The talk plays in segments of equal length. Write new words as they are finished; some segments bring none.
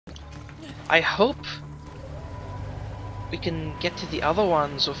I hope we can get to the other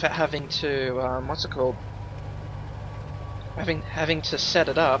ones without having to, what's it called? Having to set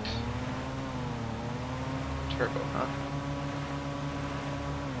it up. Turbo, huh?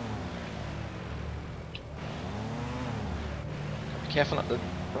 Be careful not to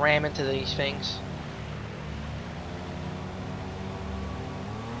ram into these things.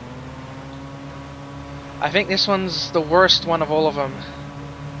 I think this one's the worst one of all of them.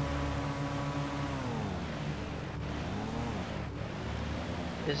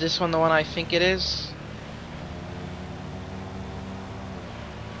 Is this one the one I think it is?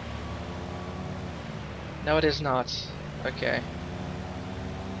 No, it is not. Okay.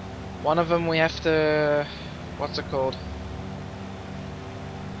 One of them we have to... what's it called?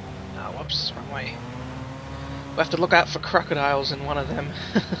 Oh, whoops, wrong way. We have to look out for crocodiles in one of them.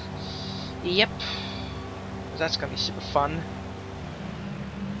 Yep. That's gonna be super fun.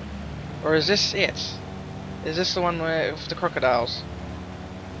 Or is this it? Is this the one with the crocodiles?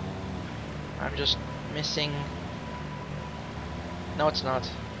 I'm just missing... No, it's not.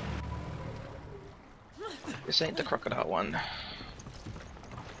 This ain't the crocodile one.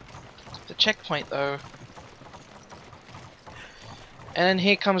 The checkpoint though. And then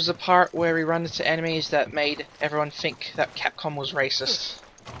here comes the part where we run into enemies that made everyone think that Capcom was racist.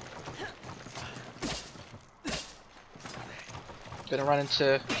 Gonna run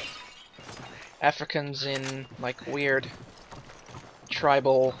into Africans in like weird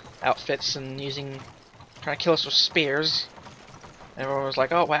tribal outfits and trying to kill us with spears. And everyone was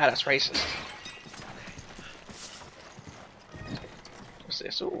like, oh wow, that's racist. What's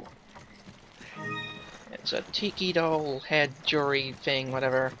this? Ooh. It's a tiki doll head jewelry thing,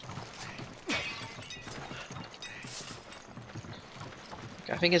 whatever.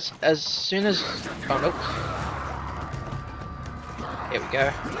 Okay, I think it's as soon as... oh nope. Here we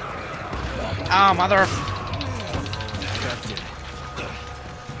go. Ah, mother!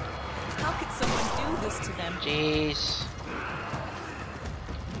 How could someone do this to them? Jeez.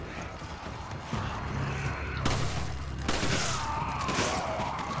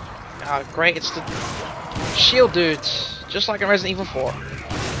 Ah, great, it's the shield dudes, just like in Resident Evil 4.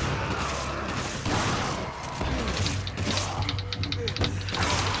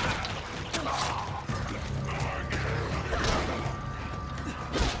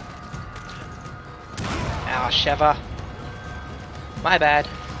 Ah, Sheva. My bad.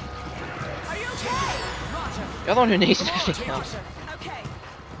 Are you okay? Roger. You're the one who needs everything else. Okay.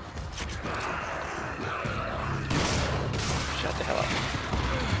 Shut the hell up.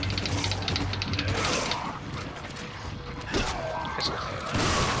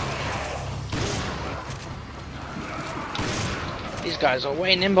 These guys are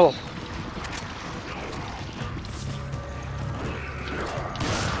way nimble.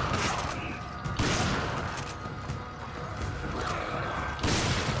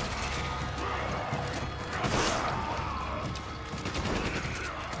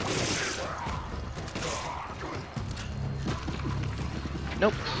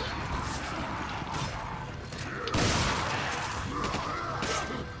 Nope.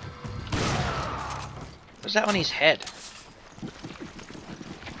 Was that on his head?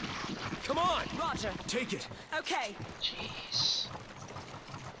 Come on, Roger. Take it. Okay. Jeez.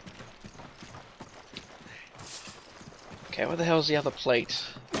 Okay, where the hell's the other plate?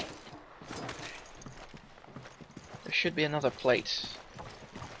 There should be another plate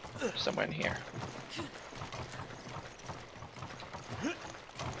somewhere in here.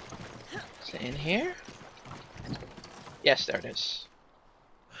 Is it in here? Yes, there it is.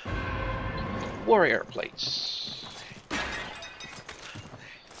 Warrior plates.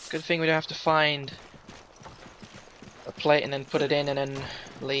 Good thing we don't have to find a plate and then put it in and then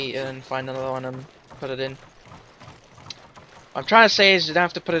leave and find another one and put it in. What I'm trying to say is you don't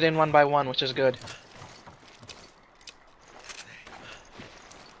have to put it in one by one, which is good.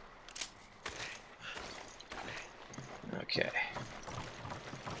 Okay.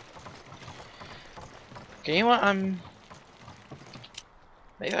 Okay, you know what?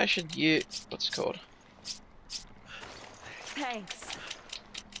 Maybe I should use... what's it called? Thanks.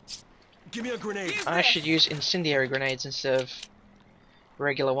 Give me a grenade. I should use incendiary grenades instead of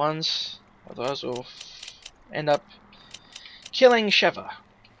regular ones. Otherwise we'll end up killing Sheva.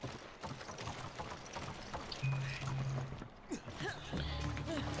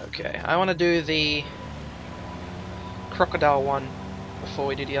 Okay, I want to do the crocodile one before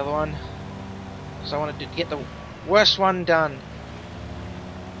we do the other one. Because I want to get the worst one done.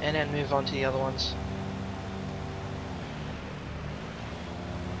 And then move on to the other ones.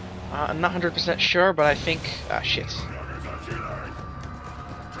 I'm not 100% sure, but I think... ah, shit.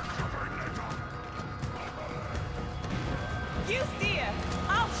 You steer.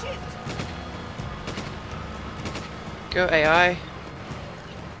 I'll shoot. Go AI.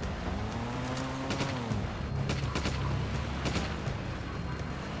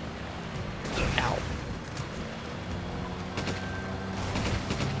 Ow.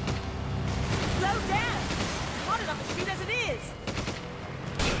 Slow down. It's hard enough to shoot as it is.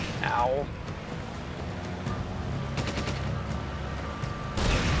 Ow.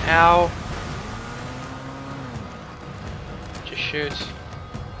 Ow. Just shoot.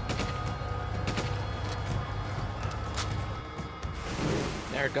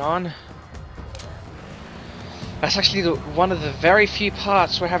 They're gone. That's actually one of the very few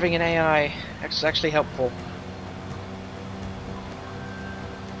parts where having an AI is actually helpful.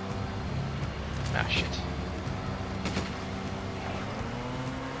 Ah, shit.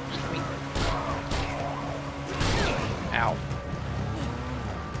 Ow.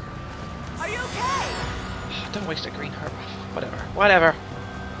 Are you okay? Don't waste a green herb. Whatever. Whatever.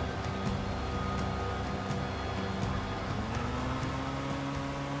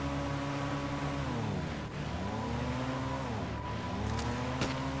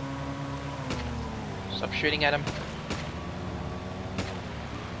 Stop shooting at him.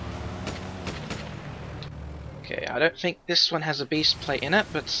 Okay, I don't think this one has a beast plate in it,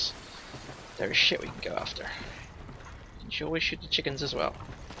 but there's shit we can go after. You should always shoot the chickens as well.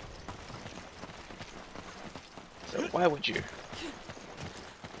 So why would you?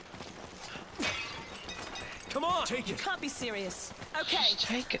 Come on, take You it. can't be serious. Okay. Just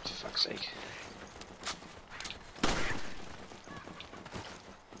take it, for fuck's sake.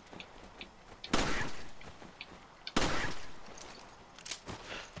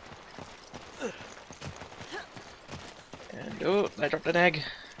 And oh, I dropped an egg.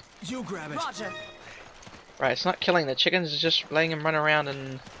 You grab it. Roger. Right, it's not killing the chickens, it's just letting them run around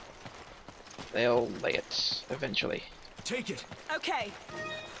and they'll lay it eventually. Take it. Okay.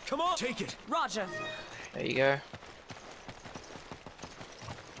 Come on, take it. Roger. There you go.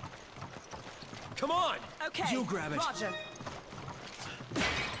 Come on. Okay. You grab it. Roger.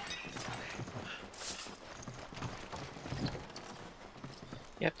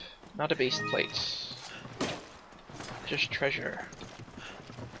 Yep, not a beast plate. Just treasure.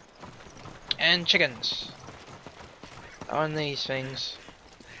 And chickens. On these things.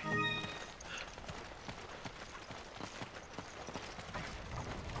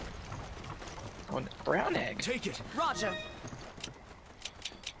 On brown egg. Take it. Roger.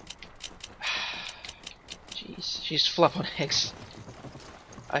 Jeez, she's flop on eggs.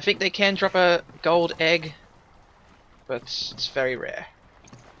 I think they can drop a gold egg, but it's very rare.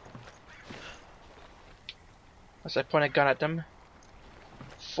 As I point a gun at them,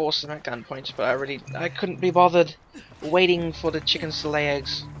 force them at gunpoint, but I couldn't be bothered waiting for the chickens to lay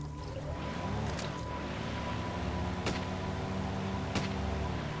eggs.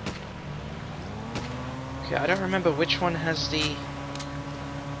 Okay, I don't remember which one has the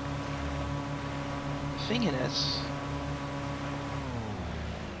thing in it.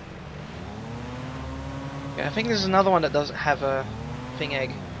 Yeah, I think there's another one that doesn't have a thing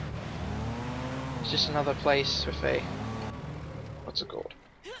egg. It's just another place with a... what's it called?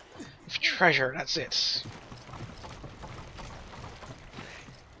 With treasure, that's it.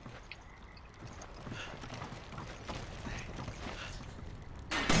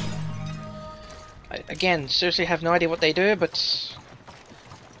 I, again, seriously have no idea what they do, but...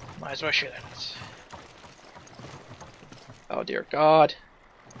 might as well shoot at it. Oh dear God.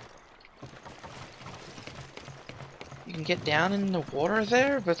 You can get down in the water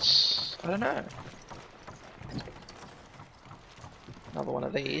there, but... I don't know. Another one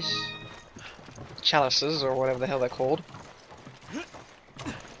of these. Chalices, or whatever the hell they're called.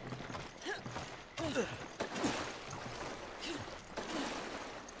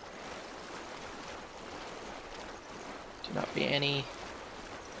 Do not be any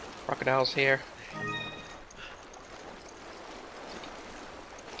crocodiles here.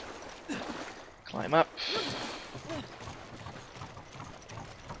 Climb up.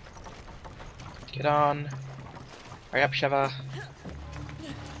 Get on. Hurry up, Sheva.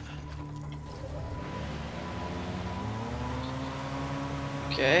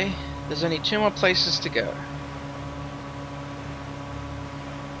 Okay, there's only 2 more places to go.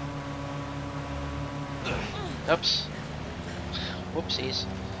 Oops. Whoopsies.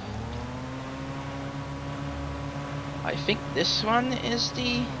 I think this one is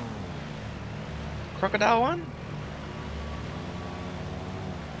the crocodile one?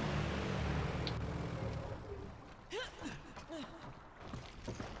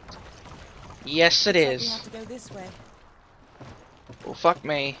 Yes, it We is. have to go this way. Well, fuck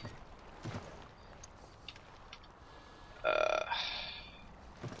me.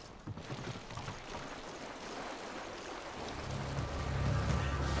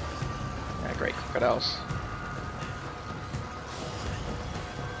 crocodiles.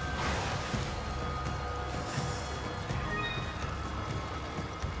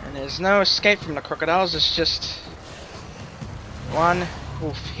 And there's no escape from the crocodiles, it's just one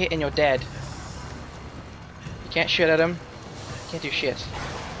oof, hit and you're dead. You can't shoot at them, can't do shit.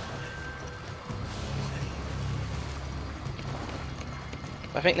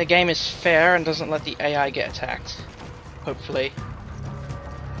 I think the game is fair and doesn't let the AI get attacked. Hopefully.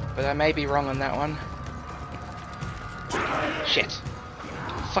 But I may be wrong on that one. Shit.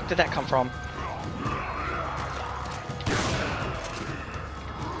 Where the fuck did that come from?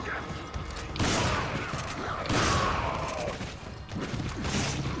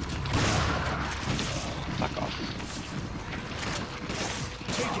 Fuck off.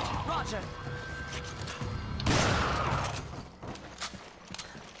 Take it. Roger.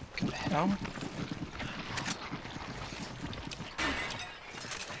 What the hell?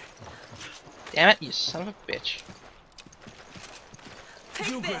 Damn it, you son of a bitch. Take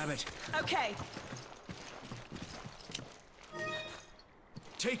You this. grab it. Okay.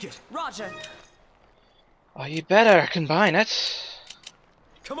 Take it. Roger. Oh, you better combine it.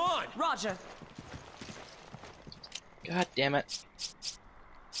 Come on. Roger. God damn it.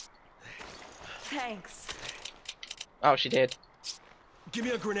 Thanks. Oh, she did. Give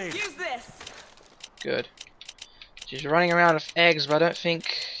me a grenade. Use this. Good. She's running around with eggs, but I don't think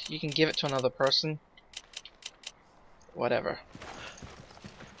you can give it to another person. Whatever.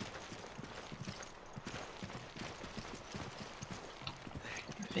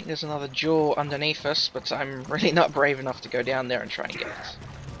 I think there's another jewel underneath us, but I'm really not brave enough to go down there and try and get it.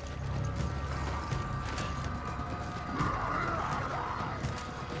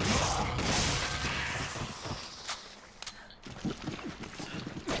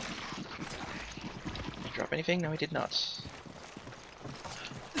 Did he drop anything? No, he did not.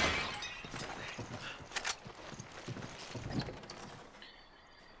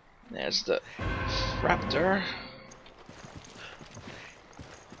 There's the raptor.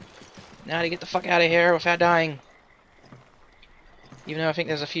 Now to get the fuck out of here without dying. Even though I think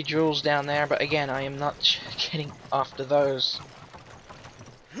there's a few jewels down there, but again, I am not getting after those.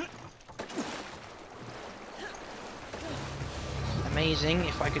 Amazing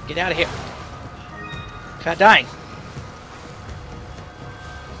if I could get out of here without dying.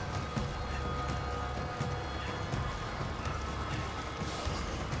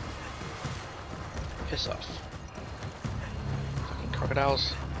 Piss off. Fucking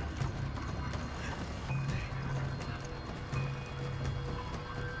crocodiles.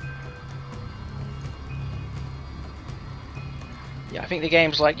 Yeah, I think the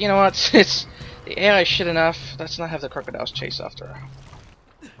game's like, you know what, it's the AI is shit enough, let's not have the crocodiles chase after her.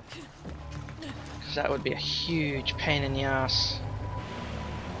 Because that would be a huge pain in the ass.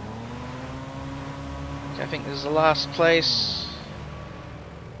 Okay, I think this is the last place.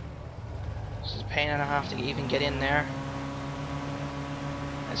 This is a pain and a half to even get in there.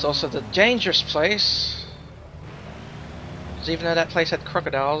 It's also the dangerous place. Because even though that place had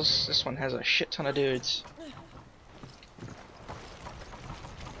crocodiles, this one has a shit ton of dudes.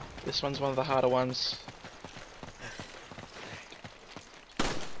 This one's one of the harder ones.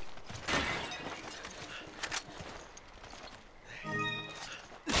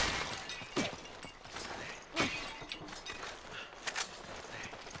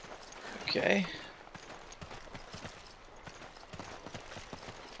 Okay.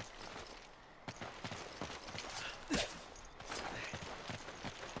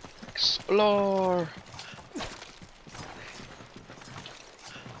 Explore.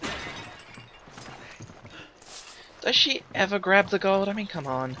 Does she ever grab the gold? I mean, come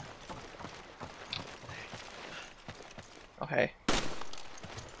on. Okay.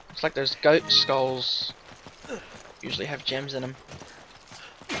 Looks like those goat skulls usually have gems in them.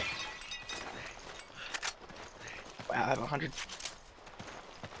 Wow, I have 100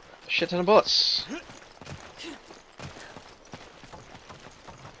 shit ton of bullets.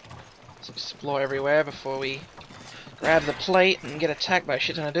 Let's explore everywhere before we grab the plate and get attacked by a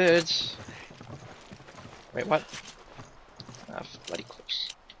shit ton of dudes. Wait, what? Bloody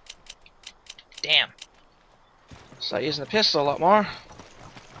close. Damn. Start using the pistol a lot more.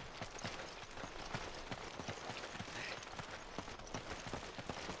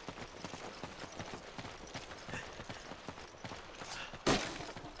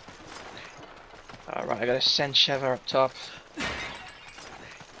 Alright, I gotta send Sheva up top.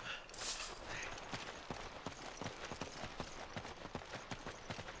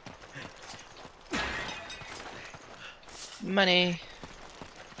 Money.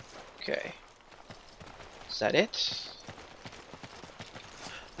 Okay. Is that it?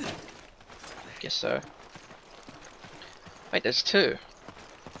 Guess so. Wait, there's two.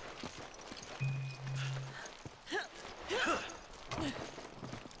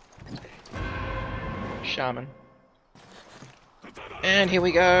 Shaman. And here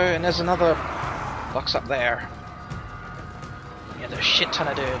we go, and there's another box up there. Yeah, there's a shit ton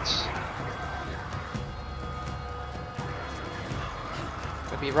of dudes.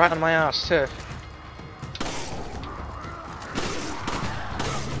 Could be right on my ass too.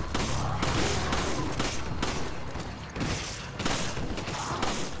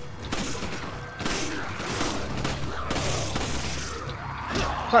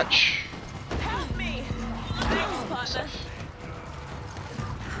 Punch! Help me! Thanks, partner.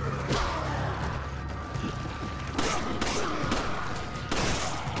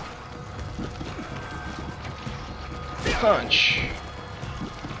 Punch!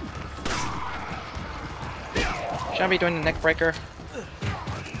 Should I be doing the neck breaker?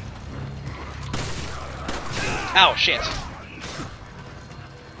 Ow, shit!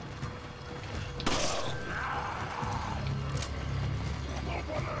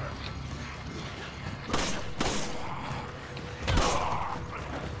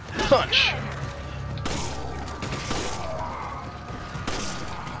 Punch!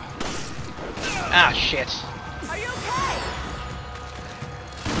 Ah, shit. Are you okay?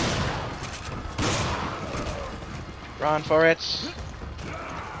 Run for it.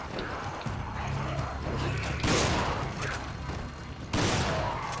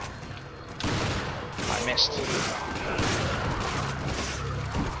 I missed.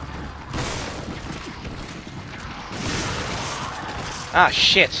 Ah,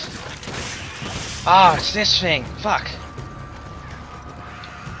 shit. Ah, it's this thing. Fuck.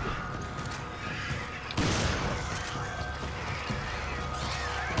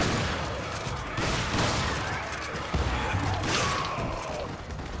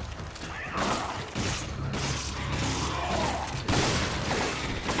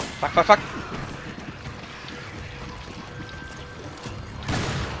 Fuck, fuck, fuck.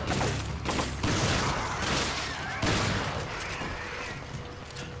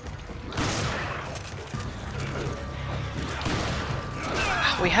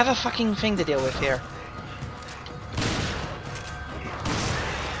 We have a fucking thing to deal with here.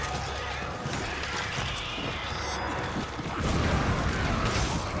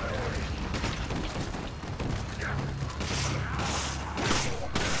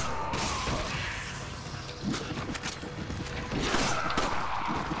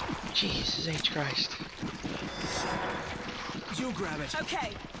 Jesus H. Christ. You grab it.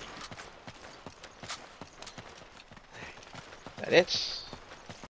 Okay. That it?